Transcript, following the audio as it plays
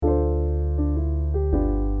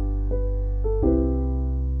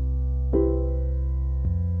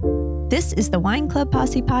This is the Wine Club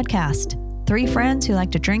Posse podcast, 3 friends who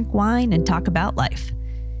like to drink wine and talk about life.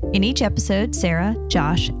 In each episode, Sarah,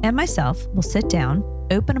 Josh, and myself will sit down,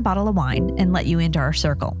 open a bottle of wine, and let you into our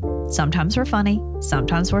circle. Sometimes we're funny,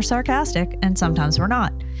 sometimes we're sarcastic, and sometimes we're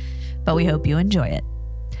not. But we hope you enjoy it.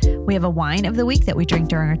 We have a wine of the week that we drink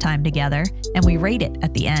during our time together, and we rate it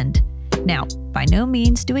at the end. Now, by no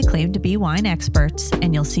means do we claim to be wine experts,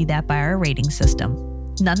 and you'll see that by our rating system.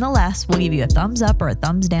 Nonetheless, we'll give you a thumbs up or a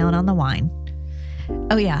thumbs down on the wine.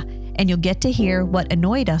 Oh yeah, and you'll get to hear what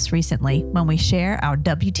annoyed us recently when we share our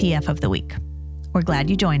WTF of the week. We're glad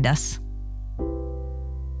you joined us.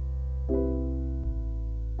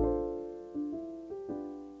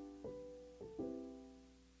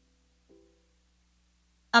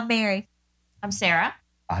 I'm Mary. I'm Sarah.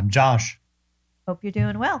 I'm Josh. Hope you're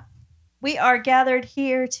doing well. We are gathered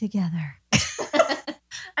here together.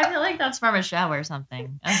 I feel like that's from a show or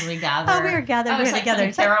something. As we gather. Oh, we are gathered here together.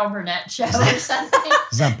 Like the Carol Burnett show or something.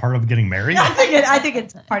 Is that part of getting married? I think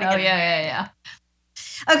it's part of Oh, it. yeah.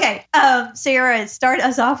 Okay, Sarah, start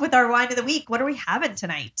us off with our wine of the week. What are we having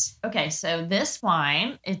tonight? Okay, so this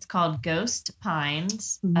wine, it's called Ghost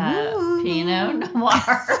Pines Ooh. Pinot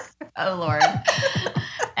Noir. Oh, Lord.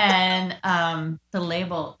 And the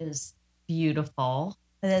label is beautiful.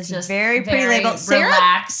 It is Just very pretty label.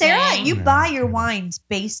 relaxing. Sarah, you Yeah. buy your wines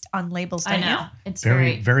based on labels, don't I know. you? It's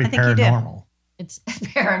Very, very I think you do. paranormal. it's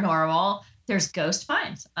paranormal. There's Ghost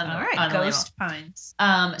Pines on the, All right, on the label. Ghost Pines.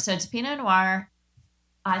 So it's Pinot Noir.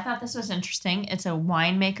 I thought this was interesting. It's a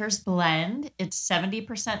winemaker's blend. It's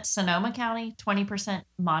 70% Sonoma County, 20%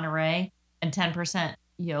 Monterey, and 10%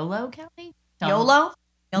 Yolo County. YOLO?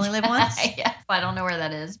 You only live once? Yeah, I don't know where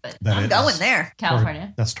that is, but That I'm is going there.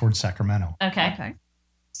 California. That's towards Sacramento. Okay.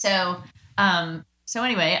 So,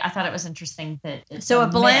 anyway, I thought it was interesting that it's So a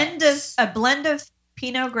blend mix. of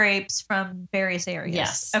Pinot grapes from various areas.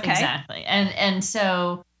 Yes, Okay. exactly. And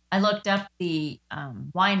so I looked up the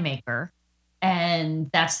winemaker, and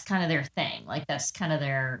that's kind of their thing. Like that's kind of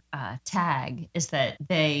their tag is that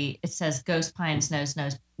it says Ghost Pines knows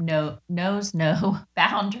no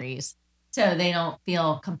boundaries. So they don't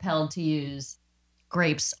feel compelled to use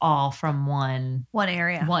grapes all from one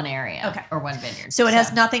area. Okay. or one vineyard. So it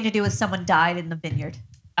has nothing to do with someone died in the vineyard.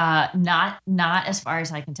 Not as far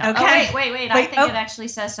as I can tell. Okay. Oh, wait. I think it actually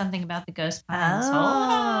says something about the Ghost Pines.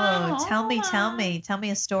 Oh, tell me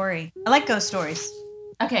a story. I like ghost stories.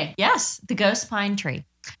 Okay, yes, the Ghost Pine Tree.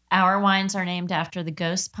 Our wines are named after the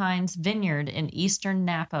Ghost Pines Vineyard in eastern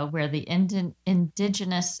Napa, where the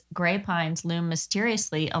indigenous gray pines loom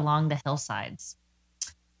mysteriously along the hillsides.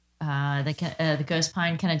 The ghost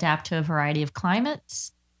pine can adapt to a variety of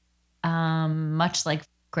climates, much like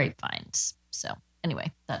grapevines. So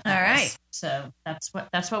anyway, All right. So that's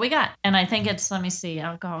what we got, and I think it's, let me see,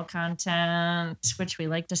 alcohol content, which we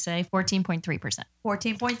like to say 14.3%.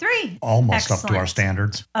 14.3. Almost up to our Excellent.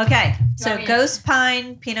 standards. Okay, Do so you want me to- Ghost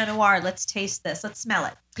Pine Pinot Noir. Let's taste this. Let's smell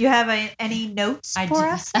it. You have any notes for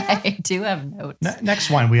us? Sarah? I do have notes. Next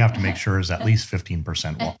wine we have to make sure is at least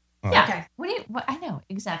 15%. Yeah. Okay. What I know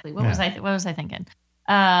exactly. What Yeah. was I thinking?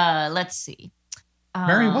 Let's see.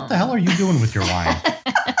 Mary, what the hell are you doing with your wine?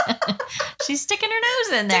 She's sticking her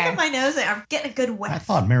nose in Sticking there. my nose in. I'm getting a good whiff. I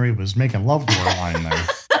thought Mary was making love to her wine there.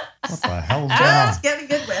 What the hell's going Just on? getting a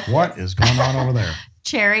good whiff. What is going on over there?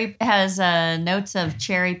 Cherry has notes of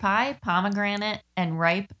cherry pie, pomegranate, and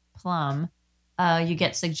ripe plum. You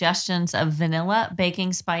get suggestions of vanilla,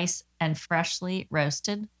 baking spice, and freshly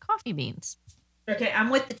roasted coffee beans. Okay, I'm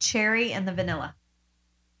with the cherry and the vanilla.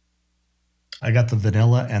 I got the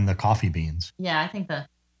vanilla and the coffee beans. Yeah, I think All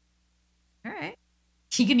right.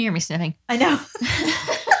 you can hear me sniffing. I know.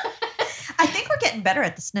 I think we're getting better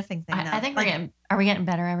at the sniffing thing now. I think Like, are we getting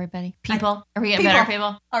better, everybody? People? Are we getting better,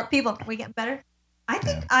 people? Are people, are we getting better? I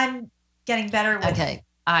think Yeah. I'm getting better with Okay.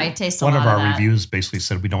 I taste a One lot of our that. reviews basically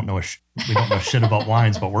said we don't know shit about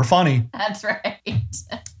wines, but we're funny. That's right.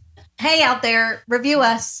 Hey, out there, review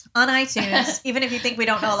us on iTunes, even if you think we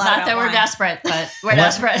don't know a lot Not about that we're wine. desperate, but we're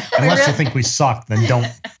Unless- desperate. Unless you think we suck, then don't.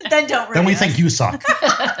 Then don't review Then we us. think you suck.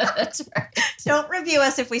 That's right. Don't review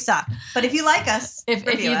us if we suck. But if you like us, If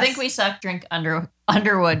review you us. think we suck, drink Underwood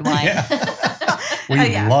wine. Yeah. We Oh,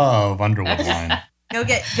 yeah. love Underwood wine. go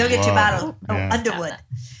get your bottle of Yeah. Underwood.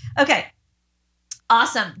 Okay.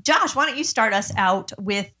 Awesome. Josh, why don't you start us out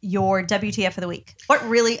with your WTF of the week? What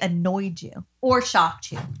really annoyed you or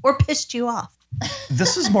shocked you or pissed you off?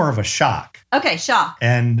 This is more of a shock. Okay, shock.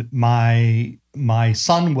 And my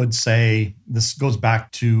son would say, this goes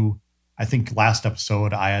back to, I think last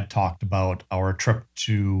episode I had talked about our trip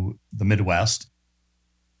to the Midwest.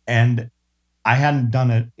 And I hadn't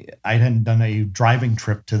done a driving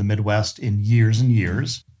trip to the Midwest in years and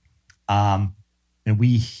years. And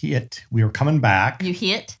we were coming back. You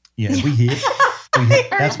hit? Yeah, we hit.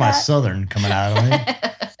 That's my Southern coming out of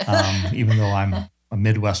me. Even though I'm a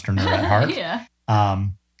Midwesterner at heart. Yeah.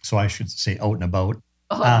 So I should say out and about.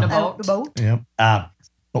 Out and about. Yep.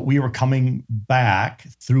 But we were coming back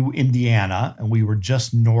through Indiana, and we were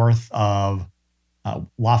just north of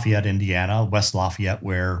Lafayette, Indiana, West Lafayette,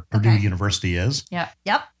 where Purdue University is.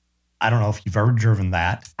 Yep. I don't know if you've ever driven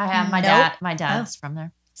that. I have my dad's from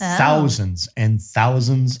there. Thousands and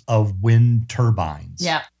thousands of wind turbines.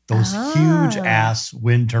 Yep. Those huge ass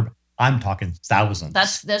wind turbines. I'm talking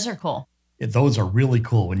thousands. Those are cool. Those are really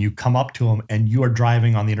cool when you come up to them and you are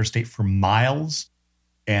driving on the interstate for miles,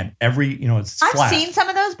 and it's flat. I've seen some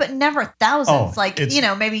of those, but never thousands.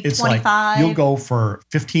 Maybe 25. Like you'll go for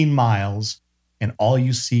 15 miles and all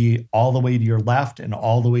you see all the way to your left and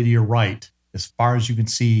all the way to your right, as far as you can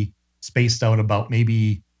see, spaced out about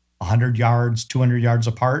maybe 100 yards, 200 yards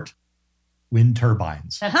apart, wind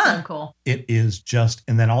turbines. That's so cool. It is just,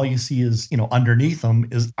 and then all you see is, underneath them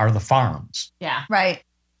are the farms. Yeah. Right.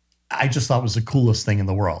 I just thought it was the coolest thing in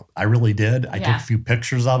the world. I really did. I took a few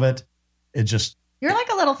pictures of it. It just... You're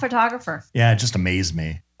like a little photographer. Yeah, it just amazed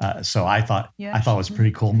me. So I thought it was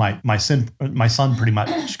pretty cool. My son pretty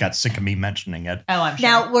much got sick of me mentioning it. Oh, I'm sure.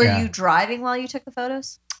 Now, were you driving while you took the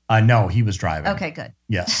photos? No, he was driving. Okay, good.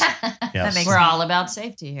 Yes. We're all about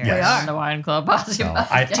safety here. Yes. We are. On the Wine Club Posse So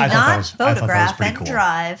Podcast. I thought that was photograph pretty and cool.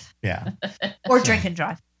 drive. Yeah. Or drink and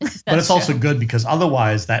drive. But it's also good because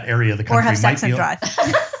otherwise that area of the country Or have sex might and be... drive.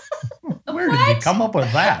 Where did you come up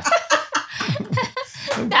with that?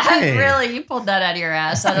 That really, you pulled that out of your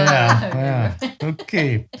ass. I don't know. Yeah.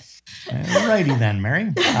 Okay. Alrighty then,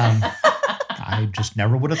 Mary. I just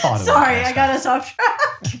never would have thought of it. Sorry, I got us off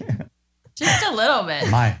track. Just a little bit.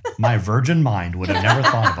 My virgin mind would have never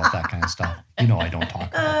thought about that kind of stuff. I don't talk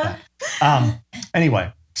about that.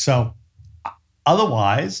 Anyway, so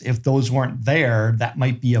otherwise, if those weren't there, that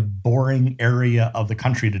might be a boring area of the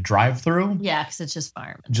country to drive through. Yeah, because it's just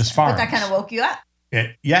farm. Just farms. But that kind of woke you up.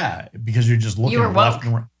 Because you're just looking left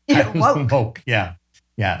and right. You were woke. Yeah.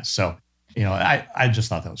 Yeah. So, I just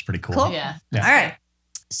thought that was pretty cool. Cool. Yeah. All right.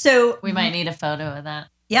 So we might need a photo of that.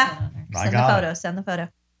 Yeah. Send the photo.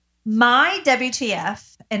 My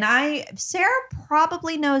WTF, and Sarah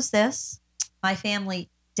probably knows this. My family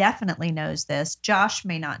definitely knows this. Josh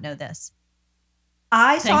may not know this.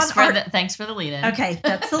 Thanks for the lead in. Okay,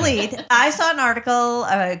 that's the lead. I saw an article.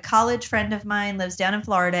 A college friend of mine lives down in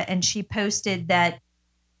Florida, and she posted that,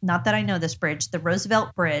 not that I know this bridge, the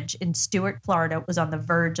Roosevelt Bridge in Stuart, Florida, was on the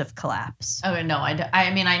verge of collapse. Oh, no.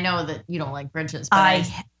 I mean, I know that you don't like bridges, but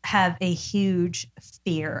I have a huge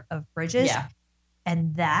fear of bridges. Yeah.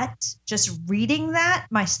 And just reading that,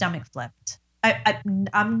 my stomach flipped.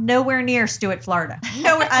 I'm nowhere near Stuart, Florida.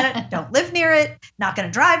 Nowhere. I don't live near it. Not going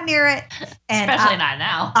to drive near it. And especially not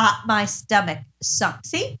now. My stomach sunk.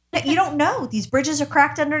 See, you don't know. These bridges are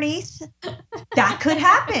cracked underneath. That could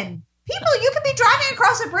happen. You could be driving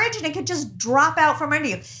across a bridge and it could just drop out from under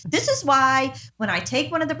you. This is why when I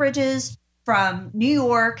take one of the bridges from New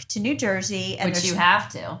York to New Jersey, and which you have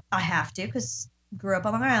to. I have to because I grew up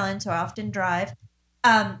on Long Island, so I often drive.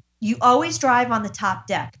 You always drive on the top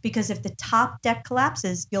deck because if the top deck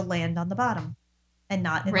collapses, you'll land on the bottom and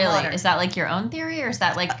not in the water. Really? Is that like your own theory or is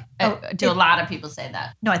that like, a lot of people say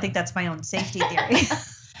that? No, I think that's my own safety theory.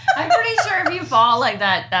 I'm pretty sure if you fall like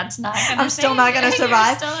that, that's not going to I'm still not going to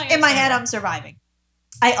survive. In my head, I'm surviving.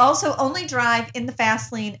 I also only drive in the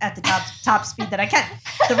fast lane at the top speed that I can.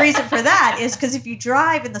 The reason for that is because if you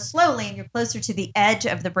drive in the slow lane, you're closer to the edge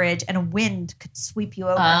of the bridge and a wind could sweep you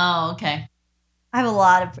over. Oh, okay. I have a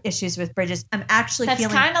lot of issues with bridges. I'm actually That's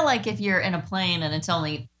feeling... kind of like if you're in a plane and it's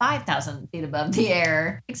only 5,000 feet above the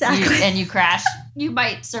air. Exactly. And you crash, you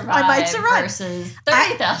might survive. I might survive. Versus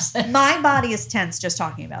 30,000. My body is tense just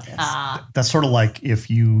talking about this. That's sort of like if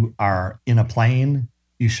you are in a plane,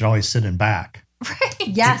 you should always sit in back. Right.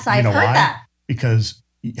 Yes, I've heard that. Because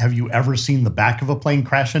have you ever seen the back of a plane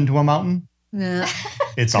crash into a mountain? Yeah.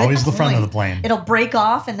 It's always the front of the plane. It'll break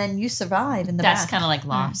off and then you survive in the back. That's kind of like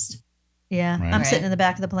Lost. Yeah, right. I'm sitting in the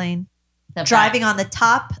back of the plane, the driving on the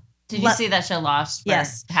top. Did you see that show Lost?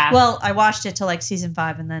 Yes. Half? Well, I watched it till like season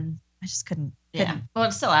 5, and then I just couldn't. Yeah. Well,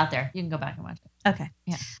 it's still out there. You can go back and watch it. Okay.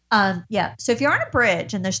 Yeah. Yeah. So if you're on a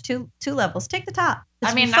bridge and there's two levels, take the top.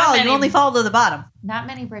 I mean, you only fall to the bottom. Not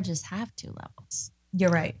many bridges have 2 levels.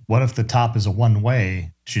 You're right. What if the top is a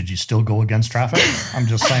one-way? Should you still go against traffic? I'm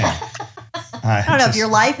just saying. I don't know if your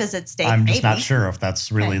life is at stake. I'm just not sure if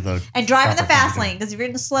that's really the. And drive in the fast lane, because if you're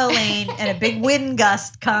in the slow lane and a big wind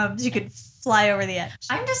gust comes, you could fly over the edge.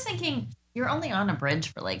 I'm just thinking, you're only on a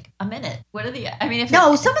bridge for like a minute. What are the? I mean, if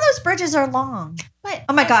No, some of those bridges are long. but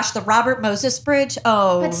Oh my gosh, the Robert Moses Bridge.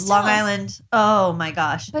 Oh, But still- Long Island. Oh my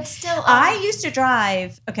gosh. But still, I used to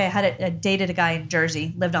drive. Okay, I dated a guy in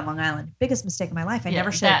Jersey, lived on Long Island. Biggest mistake of my life. I yeah,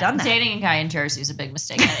 never should have done that. Dating a guy in Jersey is a big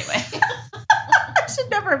mistake anyway. I should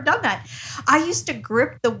never have done that. I used to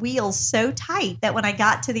grip the wheels so tight that when I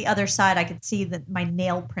got to the other side, I could see my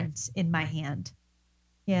nail prints in my hand.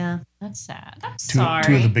 Yeah. That's sad. I'm Two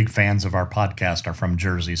sorry. of the big fans of our podcast are from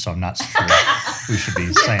Jersey, so I'm not sure we should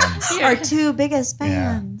be saying Our two biggest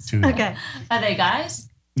Yeah, fans. two. Okay. Are they guys?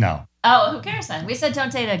 no. Oh, who cares then? We said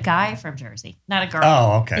don't date a guy from Jersey, not a girl.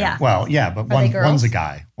 Oh, okay. Yeah. Well, yeah, but Are they girls? one's a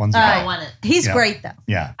guy. One's a Oh, guy. one. He's Yeah. great though.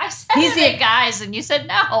 Yeah. I said He's he's the- guys, and you said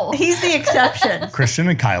no. He's the exception. Christian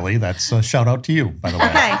and Kylie, that's a shout out to you, by the way.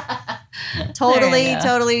 Okay. Totally, There you go.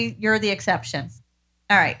 totally. You're the exception.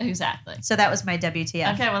 All right. Exactly. So that was my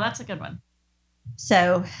WTF. Okay, well, that's a good one.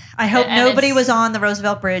 So I hope And nobody it's- was on the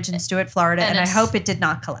Roosevelt Bridge in Stuart, Florida, and and I it's- hope it did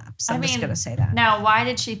not collapse. I I'm just mean, going to say that. Now, why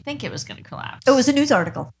did she think it was going to collapse? It was a news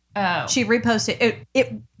article. Oh. She reposted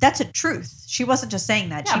it. That's a truth. She wasn't just saying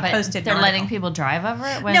that. yeah, She but posted. they're an letting article. people drive over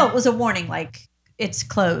it? No, it was a warning, like it's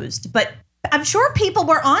closed. But I'm sure people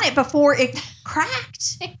were on it before it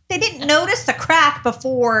cracked. They didn't notice the crack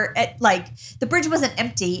before the bridge wasn't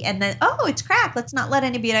empty, and then it's cracked. Let's not let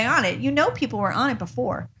anybody on it. You know, people were on it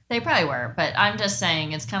before. They probably were, but I'm just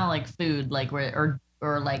saying it's kind of like food, like or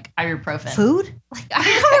like ibuprofen. Food? Like,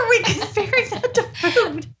 How are we comparing that to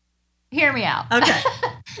food? Hear me out. Okay.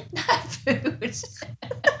 Not food. It's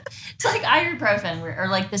like ibuprofen or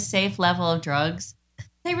like the safe level of drugs.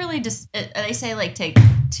 They really just they say like take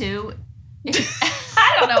 2.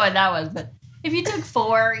 I don't know what that was, but if you took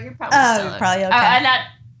 4, you're probably still you're probably okay. and that,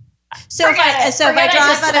 So if I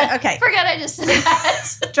drive on it, okay. Forget I just said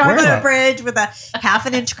that. Drive Where on the- a bridge with a half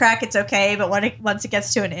an inch crack, it's okay. But once it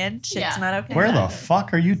gets to an inch, Yeah. it's not okay. Where the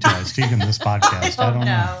fuck are you guys taking this podcast? I don't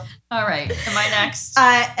know. All right, am I next?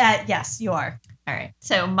 Yes, you are. All right.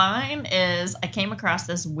 So mine is I came across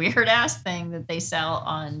this weird ass thing that they sell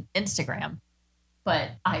on Instagram,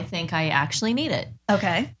 but I think I actually need it.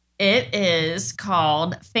 Okay. It is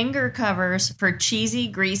called finger covers for cheesy,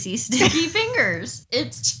 greasy, sticky fingers.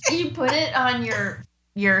 It's you put it on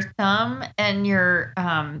your thumb and your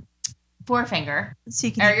forefinger So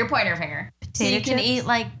you or can. your pointer finger, so Potato you can chips? eat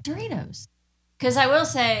like Doritos. Because I will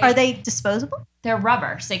say, Are they disposable? they're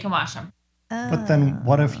rubber, so you can wash them. But then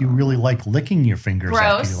what if you really like licking your fingers Gross.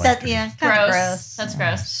 after you like That, to yeah, eat? kind of Gross. gross. That's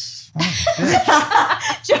gross.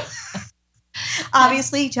 Oh,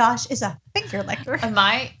 Obviously, Josh is a finger licker.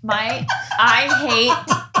 My I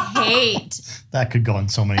hate that could go in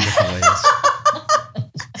so many different ways.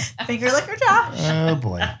 Finger licker, Josh. Oh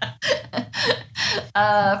boy.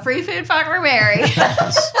 free food Farmer Mary.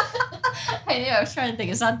 I knew I was trying to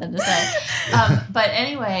think of something to say. But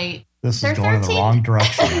anyway, This is They're going in the 13 wrong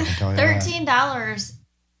direction, I can tell you that. $13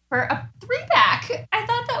 for a 3-pack. I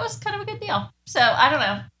thought that was kind of a good deal. So I don't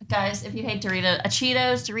know, guys. If you hate Doritos,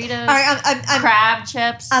 Doritos, All right, I'm crab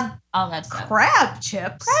chips, I'm- all that stuff. crab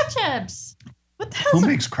chips. Crab chips, What the Who hell's a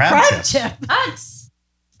makes crab crab chips? chip?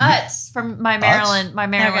 Utz from my Maryland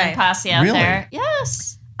Okay. posse out Really? there.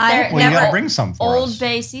 Yes, I Well, you Never- gotta bring some for Old us.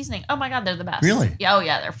 Bay seasoning. Oh my God, they're the best. Really? Yeah, oh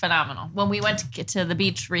yeah, they're phenomenal. When we went to the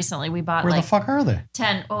beach recently, we bought Where like the fuck are they?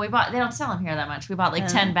 10. Well, they don't sell them here that much. We bought like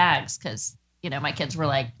 10 bags because, my kids were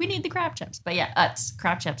like, we need the crab chips. But yeah, Utz,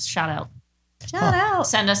 crab chips, shout out. Shout out.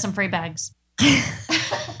 Send us some free bags.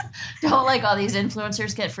 Don't like all these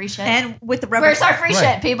influencers get free shit. And with the rubber, Where's our free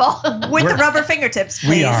Right. shit, people? with the We're- rubber fingertips, please.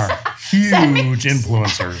 We are Send me- huge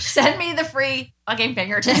influencers. Send me the free fucking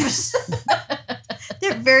fingertips.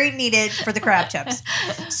 They're very needed for the crab chips.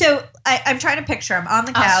 So I'm trying to picture. I'm on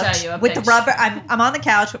the I'll couch show you a with the picture. rubber. I'm on the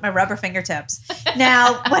couch with my rubber fingertips.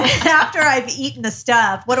 Now, after I've eaten the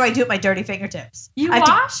stuff, what do I do with my dirty fingertips? You I have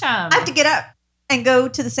to- wash them. I have to get up and go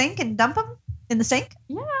to the sink and dump them in the sink.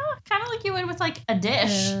 Yeah, kind of like you would with like a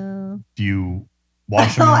dish. Do you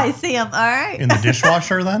wash Oh, them I see them. All right. in the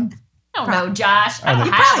dishwasher then? I don't know, Josh. I Are don't they-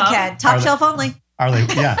 You have probably them. can. Top Are they- shelf only. Are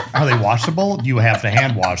they washable? Do you have to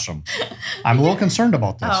hand wash them? I'm a little concerned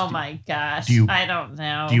about this. Oh my gosh. Do you- I don't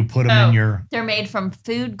know. Do you put them in your They're made from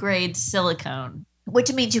food grade silicone.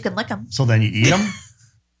 Which means you can lick them. so then you eat them?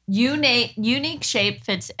 Unique shape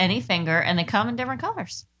fits any finger, and they come in different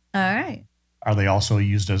colors. All right. Are they also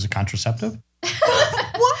used as a contraceptive?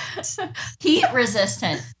 What? Heat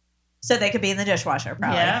resistant. So they could be in the dishwasher,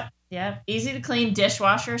 probably. Yeah. Easy to clean,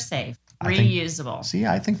 dishwasher safe, I think- reusable. See,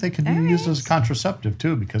 I think they could be All used right. as a contraceptive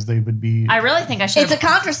too, because they would be. I really think I should. It's a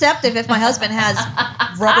contraceptive if my husband has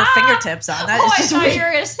rubber fingertips on. That Oh, is I just thought weird. you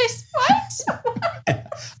were going to say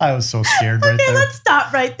what? I was so scared right Okay, there. let's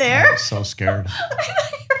stop right I there. was so scared. I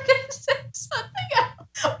thought you were going to say something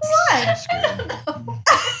else. What? Scared.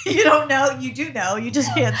 You don't know. You do know. You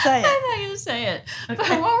just can't say I'm it. not going to say it. But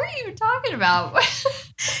what were you talking about?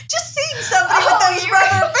 Just seeing somebody with those you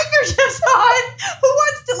rubber fingertips on. Who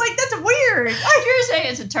wants to, like, that's weird. You're saying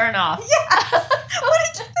it's a turn off. Yes. What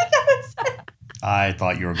did you think I was saying? I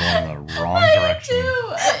thought you were going the wrong I direction.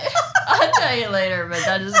 do. I'll tell you later, but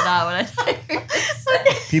that is not what I thought you were going to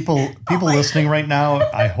say. People listening right now,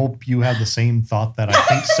 I hope you had the same thought that I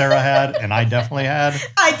think Sarah had, and I definitely had.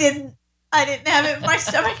 I didn't have it. My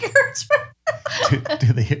stomach hurts.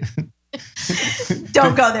 Do they?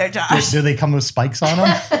 Don't go there, Josh. Do they come with spikes on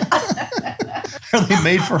them? Are they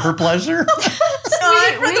made for her pleasure?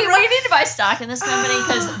 We need to buy stock in this company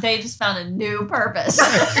because they just found a new purpose.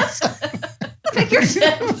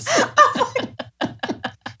 Fingertips.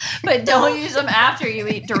 But don't use them after you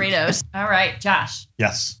eat Doritos. All right, Josh.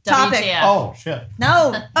 Yes. Topic. WTF. Oh shit.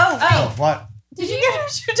 No. Oh, what? Did you?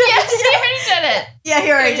 Yes, he already did it. Yeah,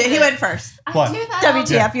 he already did. He went first. What? I do that all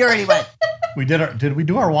the- WTF, you already went. Did we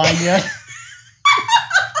do our wine yet?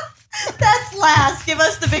 That's last. Give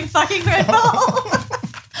us the big fucking Red Bull.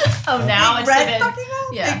 Oh, now Big it's red been. fucking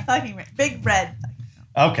Bull? Yeah. Big fucking red. Big red.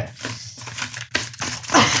 Okay.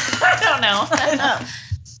 I don't know. I know.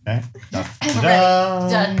 Okay.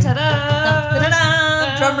 Dun, ta-da.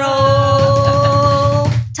 Da-da-da. Drum roll.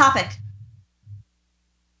 Topic.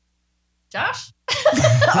 Josh?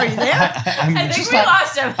 Are you there? I think we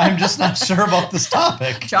lost him. I'm just not sure about this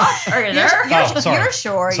topic. Josh, are you there? Oh, sorry. You're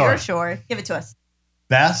sure. Sorry. You're sure. Give it to us.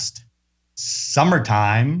 Best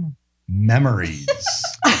summertime memories.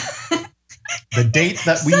 The date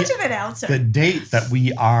that Such an announcer. the date that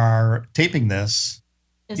we are taping this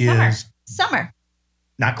It's summer. is Summer.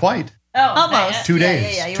 not quite Oh, Almost. 2 Yeah,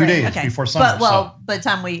 days. yeah, you're 2 right. days Okay. before summer. But, well, by the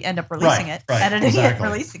time we end up releasing Right, it, right, editing exactly. it,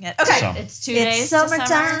 releasing it. Okay. So- It's 2 It's days. to summertime.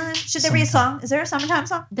 summer. Should there be a song? Is there a summertime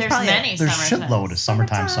song? There's Probably many there's summertime. shitload of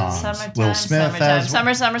summertime songs. Summertime, Will Smith summertime, has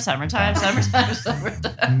summertime.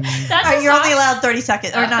 Mm. That's All right, a you're only song? allowed 30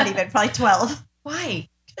 seconds, or not even, probably 12. Why?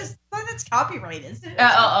 Because then it's copyright, isn't it?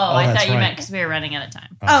 I that's thought you right. meant because we were running out of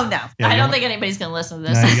time. Oh, no. Yeah, I you don't got- think anybody's going to listen to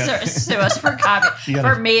this No, you and got- sue us for copy You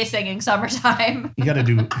gotta- for me singing "Summertime." You got to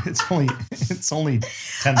do. It's only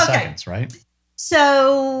 10 Okay. seconds, right?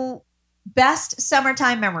 So, best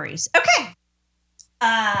summertime memories. Okay.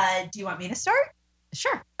 Do you want me to start?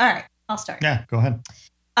 Sure. All right, I'll start. Yeah, go ahead.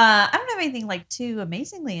 I don't have anything like too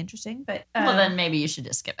amazingly interesting, but Well, then maybe you should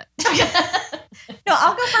just skip it. no,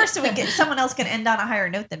 I'll go first so someone else can end on a higher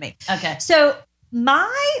note than me. Okay. So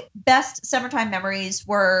my best summertime memories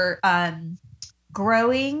were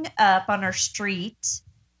growing up on our street.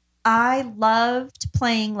 I loved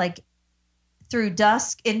playing like through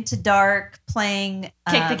dusk into dark, playing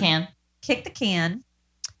Kick the can. Kick the Can,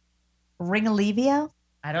 Ring-a-Levio.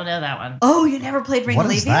 I don't know that one. Oh, you never played Ring-a-Levio?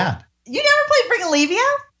 What is that? You never played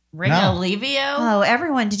Ring-a-Levio? Ring-a-Levio? Oh,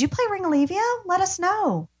 everyone, did you play Ring-a-Levio? Let us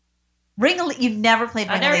know. You never played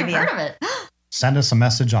I've never even Ring-a-Levio. heard of it. Send us a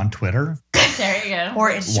message on Twitter. There you go.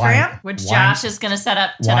 Or Instagram? Which Wine- Josh is going to set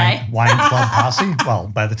up today. Wine Club Posse. Well,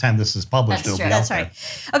 by the time this is published, That's it'll true. be out That's there.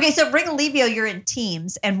 right. Okay, so Ring-a-Levio, you're in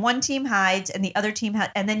teams, and one team hides, and the other team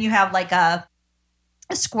and then you have like a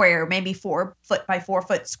square, maybe 4 foot by 4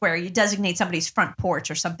 foot square. You designate somebody's front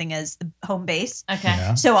porch or something as the home base. Okay.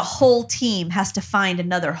 Yeah. So a whole team has to find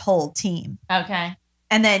another whole team, Okay.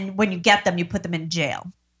 and then when you get them, you put them in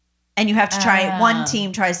jail. And you have to try. Oh. One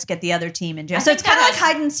team tries to get the other team in jail. I So think it's kind of that like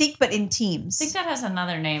has- hide and seek, but in teams. I think that has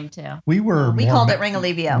another name too. We were We more called me- it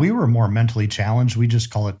Ring-a-Levio. We were more mentally challenged. We just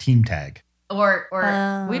call it team tag. Or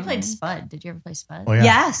we Um, played Spud. Did you ever play Spud? Oh yeah.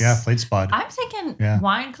 Yes. Yeah, played Spud. I'm thinking Yeah.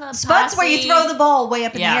 Wine Club Spud's where you Posse, throw the ball way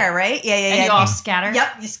up in Yeah. the air, right? Yeah, and yeah. you all scatter. Yep,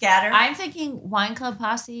 you scatter. I'm thinking Wine Club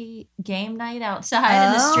Posse game night outside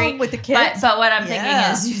in the Oh, street. with the But, kids. but what I'm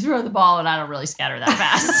Yeah. thinking is you throw the ball and I don't really scatter that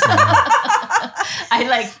fast.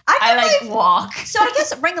 I I like walk. So I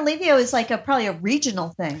guess Ring-a-Levio is like probably a regional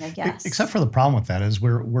thing, I guess. Except for the problem with that is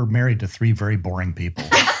we're married to 3 very boring people.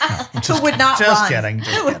 No, Who would not just run. kidding.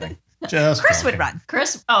 Just kidding. Just Chris joking. would run.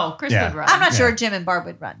 Chris Yeah. would run. I'm not Yeah. sure Jim and Barb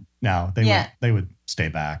would run. No, Yeah. they would stay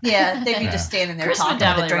back. Yeah, they'd be Yeah. just standing there Chris would talking with a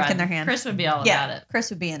definitely drink run. in their hand. Chris would be all yeah, about it. Chris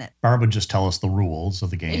would be in it. Barb would just tell us the rules of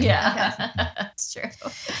the game. Yeah, that's true.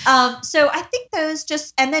 So I think those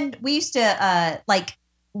just, and then we used to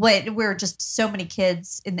we were just so many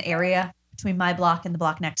kids in the area between my block and the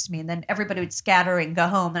block next to me, and then everybody would scatter and go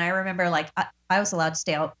home. And I remember I was allowed to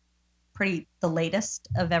stay out pretty the latest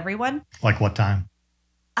of everyone. Like what time?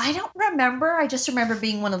 I don't remember. I just remember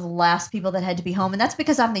being one of the last people that had to be home. And that's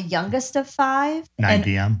because I'm the youngest of 5. 9 and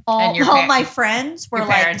p.m. all, And your all par- my friends were Your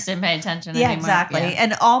like, parents didn't pay attention yeah, anymore. exactly. Yeah.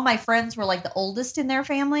 And all my friends were like the oldest in their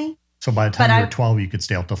family. So by the time But you I- were 12, you could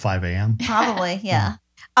stay up till 5 a.m. Probably, yeah.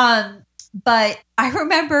 But I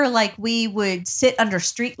remember like we would sit under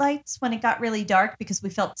streetlights when it got really dark because we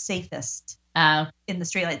felt safest in the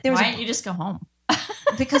streetlight. There was Why didn't you just go home?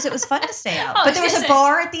 because it was fun to stay out. Oh, But there was a is it?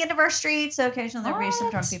 bar at the end of our street, so occasionally there would be some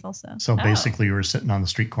What? drunk people. So So Oh. basically, you were sitting on the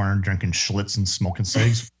street corner drinking Schlitz and smoking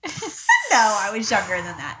cigs. no, I was younger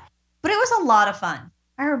than that. But it was a lot of fun.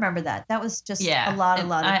 I remember that. That was just Yeah. a lot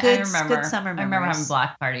And of good summer memories. I remember having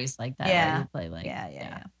block parties like that. Yeah. Where you play like,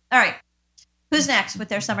 Yeah. All right. Who's next with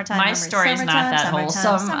their summertime My memories? story's not that Summertime,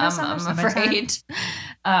 wholesome. summertime, I'm summertime. afraid.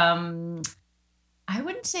 I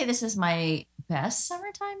wouldn't say this is my best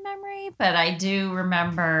summertime memory, but I do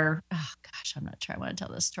remember. Oh gosh, I'm not sure I want to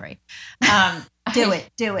tell this story. Do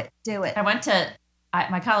it. I went to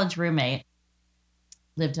my college roommate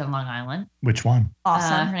lived in Long Island. Which one?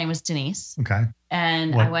 Awesome. Her name was Denise, Okay.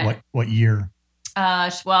 and I went. What year?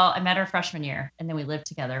 Well, I met her freshman year, and then we lived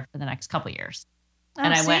together for the next couple years.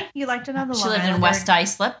 and I see? went- You like to know the She Long lived in Islander. West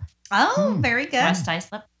Islip. Oh, Hmm. very good. West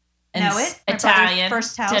Islip. Know it. My brother's Italian.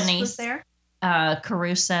 first house was Denise. there.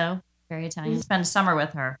 Caruso. Very Italian. Spent a summer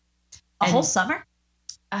with her. A And- whole summer.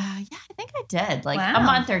 Yeah, I think I did. Like Wow. a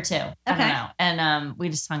month or two. I don't Okay. know. And we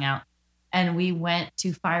just hung out. And we went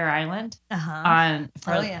to Fire Island Uh-huh.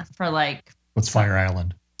 for like What's Fire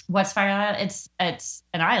Island? what's Fire Island? It's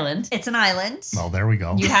an island. It's an island. Well, there we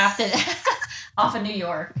go. You have to off of New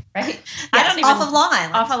York, right? Yes, off of Long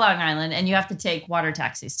Island. off of Long Island, and you have to take water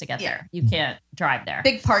taxis to get Yeah. there. You can't drive there.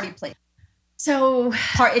 Big party place. So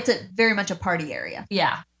It's a very much a party area.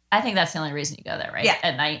 yeah, I think that's the only reason you go there, right? Yeah.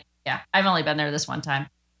 At night. Yeah. I've only been there this one time.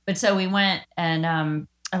 But so we went and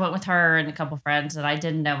I went with her and a couple friends and I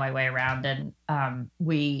didn't know my way around. And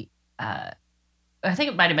I think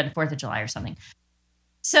it might have been 4th of July or something.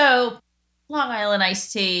 So Long Island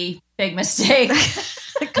iced tea, big mistake.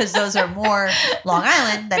 Because those are more Long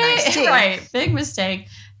Island than iced tea. Right. Big mistake.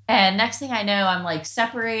 And next thing I know, I'm like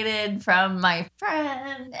separated from my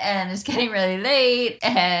friend and it's getting really late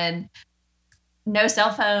and no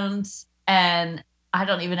cell phones. And I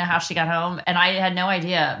don't even know how she got home. And I had no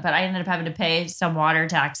idea, but I ended up having to pay some water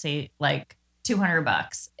taxi like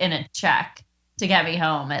 $200 in a check to get me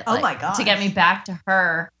home. Oh my gosh. To get me back to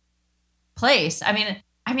her place. I mean,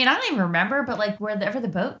 I don't even remember, but like wherever the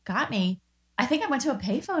boat got me, I think I went to a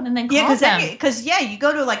payphone and then called Yeah, them. because you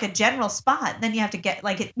go to like a general spot, and then you have to get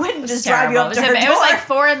like it wouldn't It was just drive you terrible. up to her It door. was like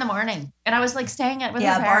 4 a.m. and I was like staying at with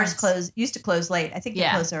yeah, her bars parents. used to close late. I think they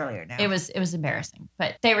Yeah. close earlier now. It was embarrassing,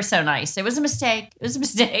 but they were so nice. It was a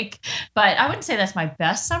mistake. But I wouldn't say that's my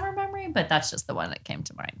best summer memory, but that's just the one that came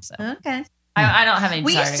to mind. So okay. I don't have any.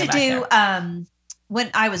 We desire used to go back do there.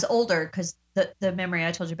 when I was older, because the memory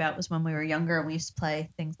I told you about was when we were younger, and we used to play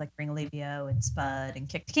things like Ring Alivio and Spud and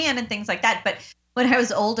Kick the Can and things like that. But when I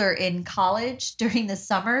was older in college during the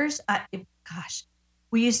summers,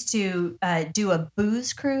 we used to do a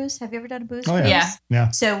booze cruise. Have you ever done a booze Oh, cruise? Yeah. Yeah.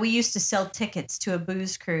 So we used to sell tickets to a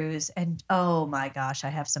booze cruise, and oh my gosh, I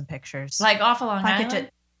have some pictures. Like off of Long I could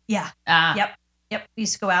Island. yeah, Yep. yep. We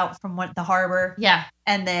used to go out from the harbor, Yeah.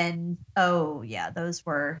 and then those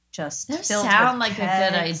were just Those filled sound with like a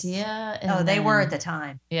good kegs. idea. and Oh, they were then- at the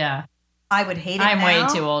time. Yeah. I would hate it. I'm way now.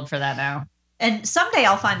 too old for that now. And someday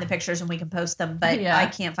I'll find the pictures and we can post them, but Yeah. I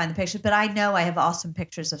can't find the pictures. But I know I have awesome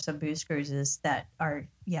pictures of some booze cruises that are,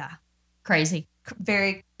 Crazy.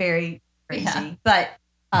 very, very crazy. Yeah. But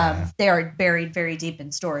Yeah. they are buried very deep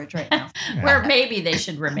in storage right now. Yeah. Where maybe they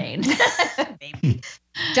should remain. Maybe.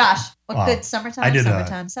 Josh, what Wow. good summertime? I did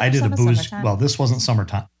summertime. I did a booze. Summertime. Well, this wasn't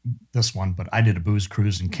summertime, this one, but I did a booze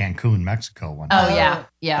cruise in Cancun, Mexico one. Oh Oh, yeah.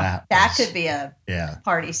 Yeah. that was- could be a Yeah,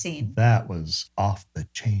 party scene. that was off the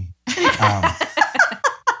chain.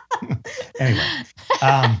 Anyway,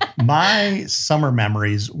 my summer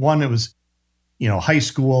memories. One, it was, high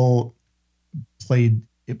school. Played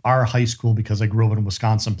our high school because I grew up in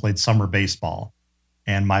Wisconsin. Played summer baseball,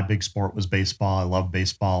 and my big sport was baseball. I love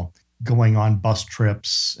baseball. Going on bus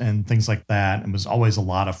trips and things like that. It was always a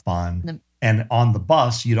lot of fun. And on the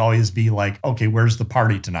bus, you'd always be like, "Okay, where's the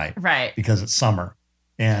party tonight?" Right. Because it's summer.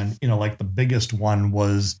 And, like the biggest one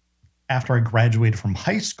was after I graduated from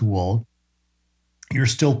high school, you're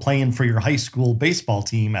still playing for your high school baseball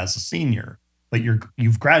team as a senior, but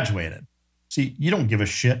you've graduated. See, you don't give a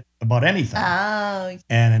shit about anything. Oh,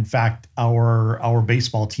 And in fact, our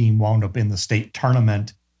baseball team wound up in the state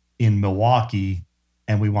tournament in Milwaukee,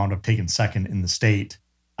 and we wound up taking second in the state.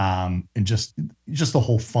 And just the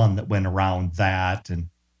whole fun that went around that. And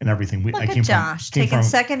and everything. Look I at came Josh came taking from-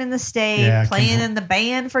 second in the state, Yeah, came playing from- in the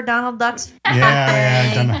band for Donald Duck's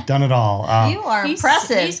Yeah, birthday. done it all. You are He's-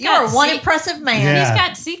 impressive. he's You are got one se- impressive man. Yeah. He's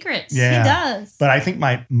got secrets. Yeah. He does. But I think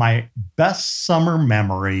my best summer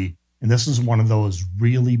memory, and this is one of those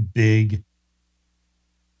really big,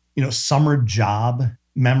 summer job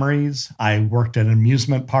memories. I worked at an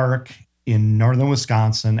amusement park in northern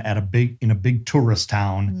Wisconsin in a big tourist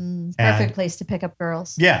town. Perfect And- place to pick up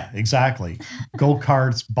girls. Yeah, exactly.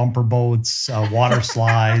 Go-karts, bumper boats, water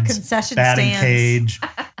slides, Concession batting stands.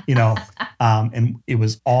 cage, and it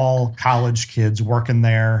was all college kids working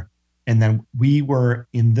there. And then we were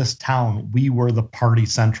in this town, we were the party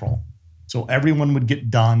central. So everyone would get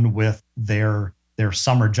done with their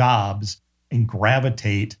summer jobs and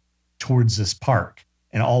gravitate towards this park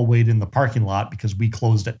and all wait in the parking lot because we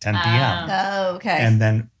closed at 10 p.m. Oh, okay. And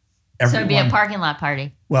then So it'd be a everyone, parking lot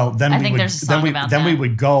party. well, then I we think would there's a song about then we that.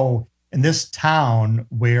 would go in this town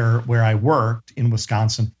where I worked in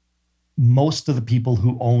Wisconsin. Most of the people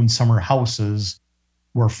who owned summer houses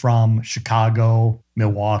were from Chicago,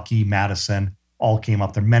 Milwaukee, Madison, all came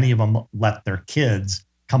up there. Many of them let their kids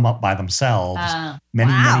come up by themselves.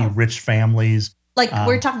 Many Wow. rich families. like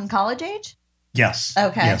we're talking college age? Yes.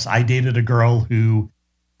 Okay. Yes. I dated a girl who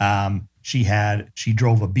she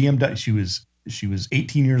drove a BMW. She was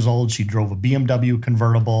 18 years old. She drove a BMW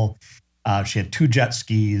convertible. She had 2 jet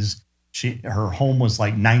skis. Her home was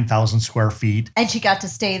like 9,000 square feet And she got to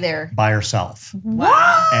stay there. by herself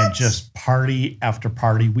What? and just party after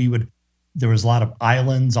party. There was a lot of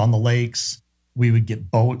islands on the lakes. We would get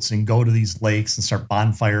boats and go to these lakes and start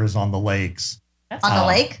bonfires on the lakes. That's On the Um,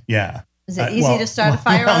 lake? Yeah. Is it easy to start a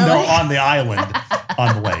fire well, on a no, lake? on the island,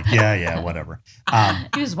 on the lake. Yeah, whatever.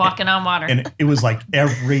 He was walking on water. And it was like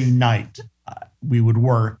every night we would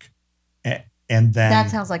work, and then That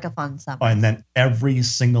sounds like a fun summer. and then every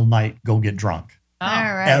single night go get drunk. Oh, All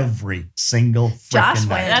right. Every single Josh freaking went.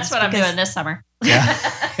 night. That's what I'm Because- doing this summer. Yeah,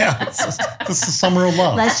 yeah. This is the summer of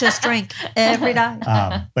love. Let's just drink every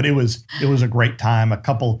night. But it was a great time. A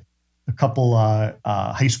couple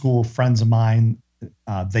high school friends of mine,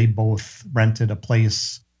 they both rented a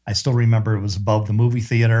place. I still remember it was above the movie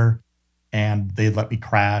theater, and they let me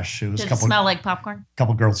crash. It was Did a it couple smell like popcorn?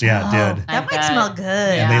 girls. Yeah, it Oh, did. That I might bet. smell good.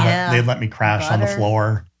 And Yeah. they let me crash on the Butter.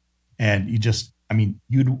 floor, and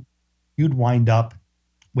you'd wind up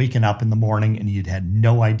waking up in the morning and you'd had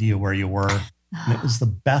no idea where you were. And it was the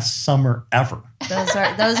best summer ever. Those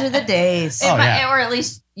are the days. Oh, yeah. Or at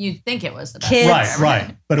least you'd think it was the best. Kids.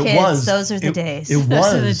 Right. But it Kids, was. those are the days. It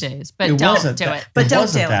Those are the was. days. But it don't wasn't do that- it. But it don't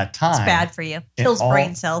was do at it. that time. It's bad for you. And Kills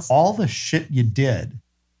brain cells. All the shit you did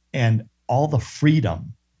and all the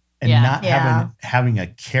freedom and Yeah. not Yeah. having a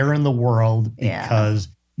care in the world Yeah. because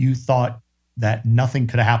you thought that nothing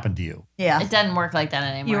could happen to you. Yeah. It doesn't work like that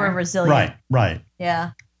anymore. You were resilient. Right.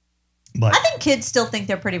 Yeah. But I think kids still think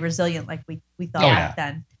they're pretty resilient like we thought Yeah. back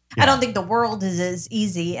then. Yeah. I don't think the world is as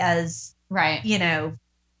easy as, Right.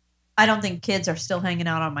 I don't think kids are still hanging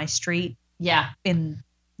out on my street Yeah. in,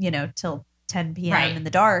 till 10 p.m. Right. in the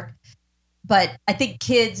dark. But I think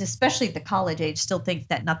kids, especially at the college age, still think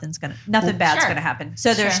that nothing bad's Sure. going to happen.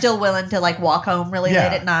 So they're Sure. still willing to like walk home really Yeah.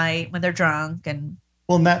 late at night when they're drunk. And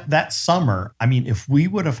well, that summer, I mean, if we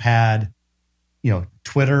would have had,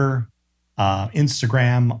 Twitter,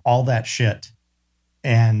 Instagram, all that shit,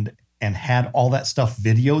 and had all that stuff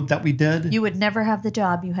videoed that we did, you would never have the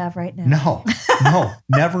job you have right now. no,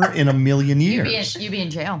 never in a million You'd years. be in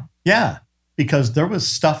jail. Yeah, because there was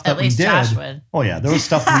stuff that At least we did. Josh would. Oh yeah, there was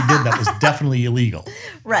stuff we did that was definitely illegal.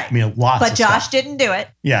 Right. I mean, lots. But of Josh stuff. didn't do it.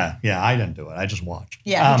 Yeah, I didn't do it. I just watched.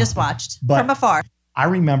 Yeah, he just watched but- from afar. I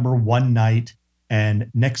remember one night, and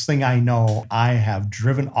next thing I know, I have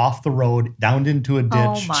driven off the road down into a ditch,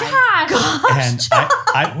 Oh my Josh. and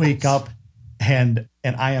I wake up, and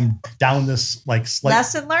I am down this like slight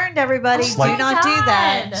Lesson learned, everybody. Oh my Do not do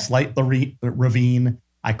that. slight ravine.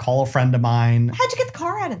 I call a friend of mine. How'd you get the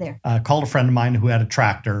car out of there? Called a friend of mine who had a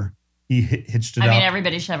tractor. He hitched it I up. mean,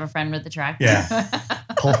 everybody should have a friend with the tractor. Yeah.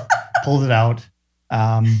 pulled it out,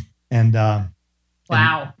 and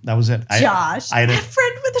Wow. that was it. Josh, I had a a-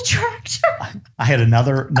 friend with a tractor. I had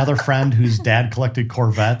another friend whose dad collected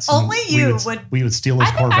Corvettes. and Only you we would steal his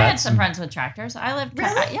I think Corvettes. I had some and- friends with tractors. I lived.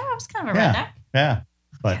 Really? Yeah, I was kind of a Yeah. redneck. Yeah,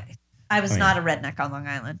 but Okay. I was I mean- not a redneck on Long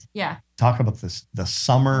Island. Yeah. talk about the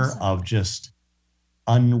summer Awesome. of just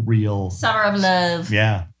unreal. Summer of love.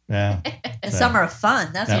 Yeah. A Yeah. summer of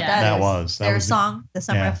fun. That's That, what that that is. was Is there a the- song, The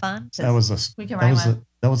Summer yeah. of Fun? That was the We can that write was one. the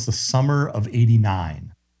that was the summer of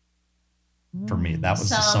 '89 for me. That was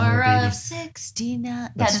the summer of '89. '69.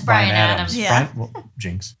 That's Brian Adams. Yeah.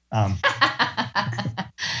 Jinx.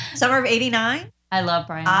 Summer of '89. I love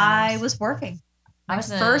Brian I Adams. was working. I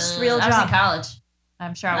was first real I was in job. college.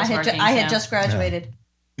 I'm sure I was working. I had so. just graduated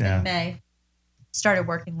Yeah. in May. Started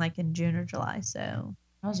working like in June or July. So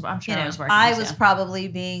I'm sure I was working. I was so. probably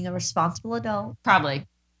being a responsible adult. probably.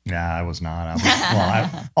 Yeah, I was not.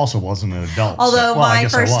 I also wasn't an adult. Although well, I my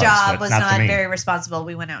guess I first job but was to not me. very responsible.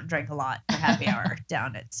 We went out and drank a lot for happy hour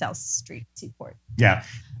down at South Street Seaport. Yeah,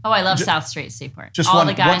 Oh, I love Ju- South Street Seaport. just all one-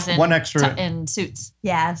 the guys one- in one extra- in suits.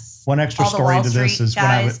 Yes. one extra All the story Wall to this Street is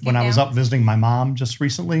guys when I came was down. up visiting my mom just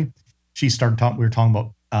recently. She started talking. We were talking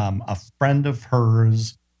about a friend of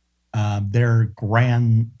hers. Their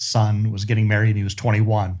grandson was getting married. He was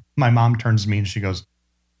 21. My mom turns to me and she goes,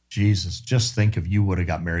 "Jesus, just think if you would have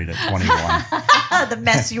got married at 21." The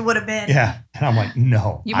mess you would have been. Yeah, and I'm like,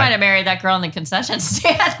 no. You might have married that girl in the concession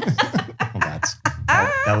stand.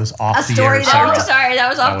 That was off A the story air. that Sarah. Oh, sorry, that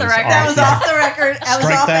was off the was record. That was off the record. That was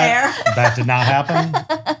Strike off that. air. That did not happen.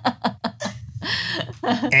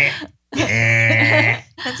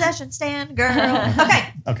 Concession stand, girl.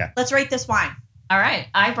 Okay, Okay. let's rate this wine. All right,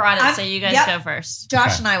 I brought it, I'm- so you guys yep. go first. Josh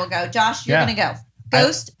Okay. and I will go. Josh, you're Yeah. going to go.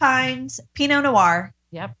 Ghost Pines Pinot Noir.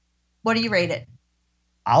 Yep. What do you rate it?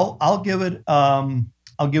 I'll give it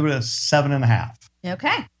a 7.5.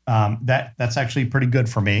 Okay. That's actually pretty good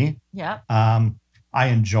for me. Yep. I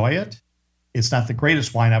enjoy it. It's not the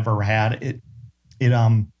greatest wine I've ever had. It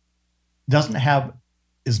doesn't have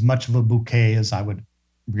as much of a bouquet as I would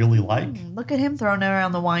really like. Look at him throwing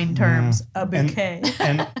around the wine terms. A bouquet.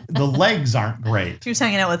 And the legs aren't great. She was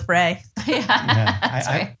hanging out with Ray. Yeah. Yeah, That's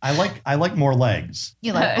right. I like more legs.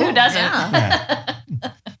 You like Who doesn't? yeah.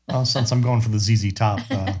 Well, since I'm going for the ZZ Top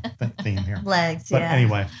theme here. Legs. But yeah.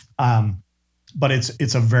 anyway, but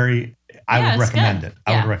it's a very I Yeah, would it's recommend good. it.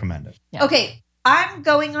 I Yeah. would recommend it. Yeah. Okay, I'm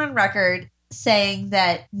going on record saying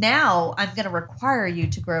that now I'm going to require you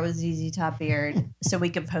to grow a ZZ Top beard so we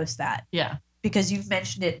can post that Yeah. because you've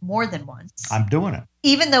mentioned it more than once. I'm doing it.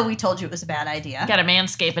 Even though we told you it was a bad idea. Got to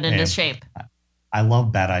manscape it into Yeah. shape. I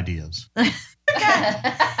love bad ideas.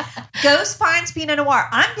 Ghost Pines Pinot Noir.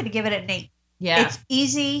 I'm going to give it an 8. Yeah. It's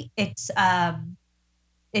easy. It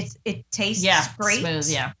tastes great. Smooth.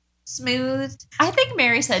 Yeah. Smooth. I think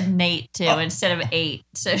Mary said Nate too instead of 8.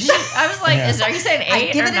 So I was like, Yeah. are you saying 8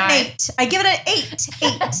 I give or it 9? an 8. I give it an 8.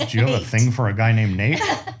 8. Do you have a 8. thing for a guy named Nate?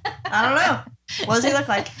 I don't know. What does he look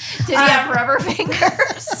like? Did he have rubber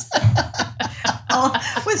fingers? Oh,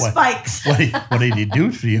 with What? spikes. What did he do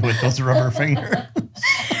to you with those rubber fingers?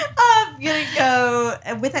 I'm gonna go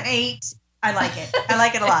with an 8. I like it. I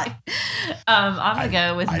like it a lot. I'm gonna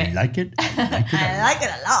go with I Mary. like it. I like it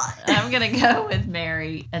a lot. I'm gonna go with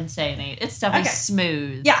Mary and say an 8. It's definitely Okay.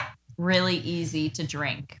 smooth. Yeah. Really easy to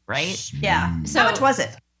drink, right? Yeah. Mm. So How much was it?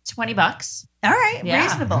 $20. All right, Yeah.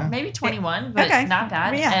 reasonable. Yeah. Maybe 21, but Okay. not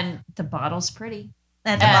bad. Yeah. And the bottle's pretty.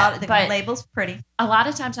 And the but- label's pretty. A lot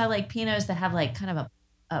of times I like Pinots that have like kind of a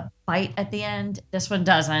bite at the end. This one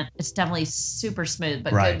doesn't. It's definitely super smooth,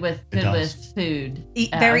 but Right. good with It does. food.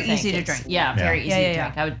 Very I think easy to it's- drink. Yeah, Yeah. very easy Yeah, to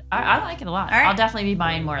yeah, drink. I like it a lot. All right. I'll definitely be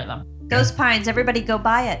buying more of them. Ghost Pines, everybody go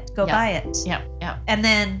buy it. Go Yeah. buy it. Yep, yep. And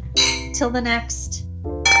then till the next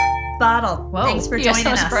bottle. Whoa, Thanks for you got joining so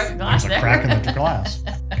much us. broken glass There's a there. crack in the glass.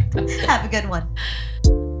 Have a good one.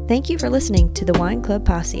 Thank you for listening to the Wine Club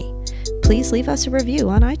Posse. Please leave us a review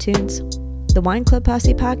on iTunes. The Wine Club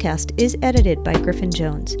Posse podcast is edited by Griffin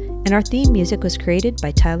Jones, and our theme music was created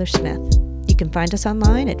by Tyler Smith. You can find us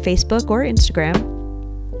online at Facebook or Instagram.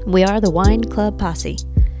 We are the Wine Club Posse.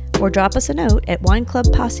 Or drop us a note at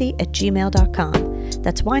wineclubposse@gmail.com.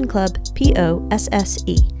 That's wineclub,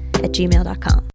 Posse, @gmail.com.